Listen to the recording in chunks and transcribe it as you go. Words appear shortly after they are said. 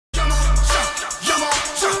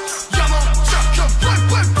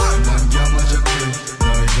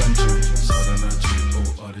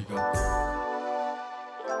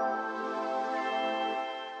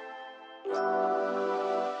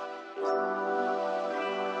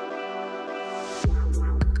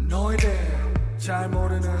잘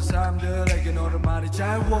모르는 사람들에게 너를 말이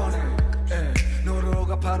잘 원해 너를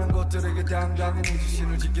억압하는 것들에게 당당히 네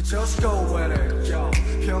자신을 지켜 Just go with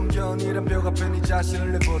it 편견이란 벽 앞에 네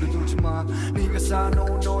자신을 내버려 두지마 네가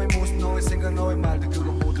쌓아놓은 너의 모습 너의 생각 너의 말들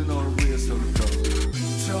그건 모두 너를 위해서니까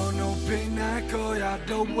저 높이 날 거야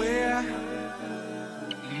너 왜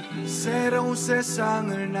새로운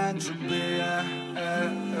세상을 난 준비해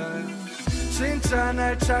진짜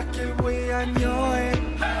날 찾기 위한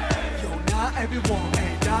여행 You're not everyone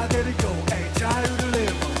다 데리고 자유를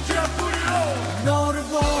live 너를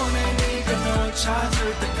원해 네가 널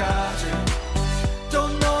찾을 때까지 또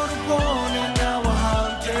너를 원해 나와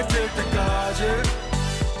함께 될 때까지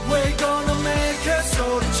We're gonna make it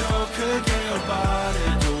소리쳐 크게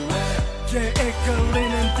얼바래도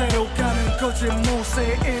이끌리는 대로 가는 거지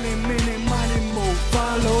못세 이니 미니 마니 못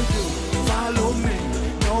Follow you, follow me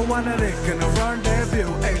너와 나를 끊어 rendezvous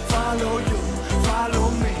Follow you,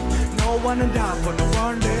 follow me 너와는 다 보는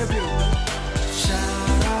rendezvous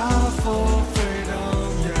Shout out for freedom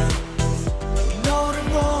yeah. 너를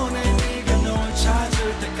원해 네가 널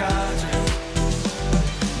찾을 때까지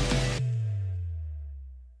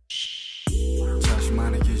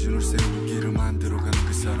자신만의 기준을 세우고 길을 만들어가는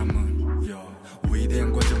그 사람은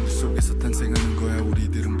위대한 과정들 속에서 탄생하는 거야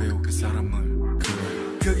우리들은 배우 그 사람을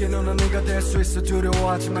그래 그게 너는 네가 될 수 있어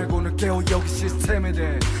두려워하지 말고 느껴 여기 시스템에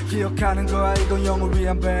대해 기억하는 거야 이건 영을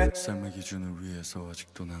위한 배 삶의 기준을 위해서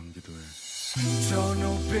아직도 난 기도해 저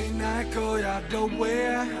높이 날 거야 너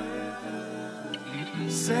왜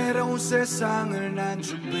새로운 세상을 난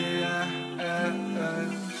준비해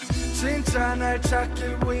진짜 날 찾기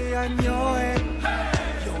위한 여행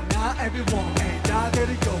You're not everyone 다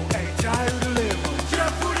데리고 자유를 live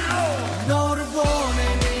너를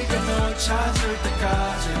원해 네가 널 찾을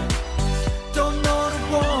때까지 또 너를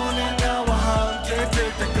원해 나와 함께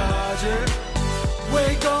될 때까지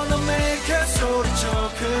We're gonna make it 소리쳐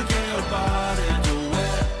크게 얼바래도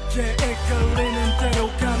이끌리는 대로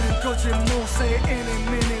가는 거지 못세 이니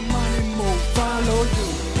미니 마니 못 Follow you,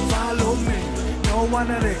 follow me 너와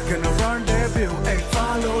나를 끊어 rendezvous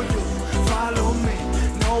Follow you, follow me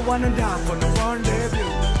너와는 다 보는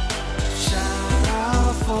rendezvous Shout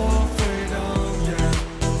out for freedom yeah.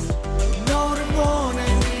 너를 원해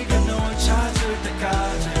네가 널 찾을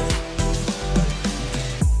때까지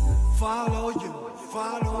Follow you,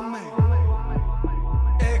 follow me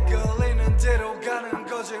이끌리는 대로 가는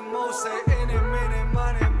거지 못세 이니 미니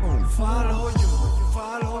마니 못 Follow you,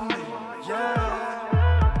 follow me yeah.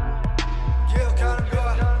 기억하는 거야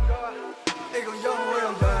이건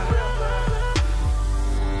영원한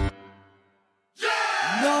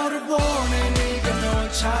너를 원해 네가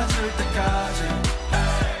널 찾을 때까지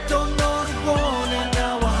또 너를 원해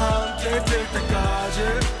나와 함께 될 때까지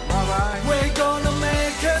We're gonna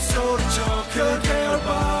make it 소리쳐 크게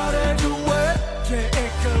얼바래도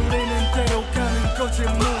이끌리는 대로 가는 거지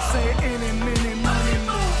못세 이니 미니 마니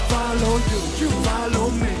Follow you, you follow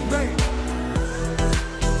me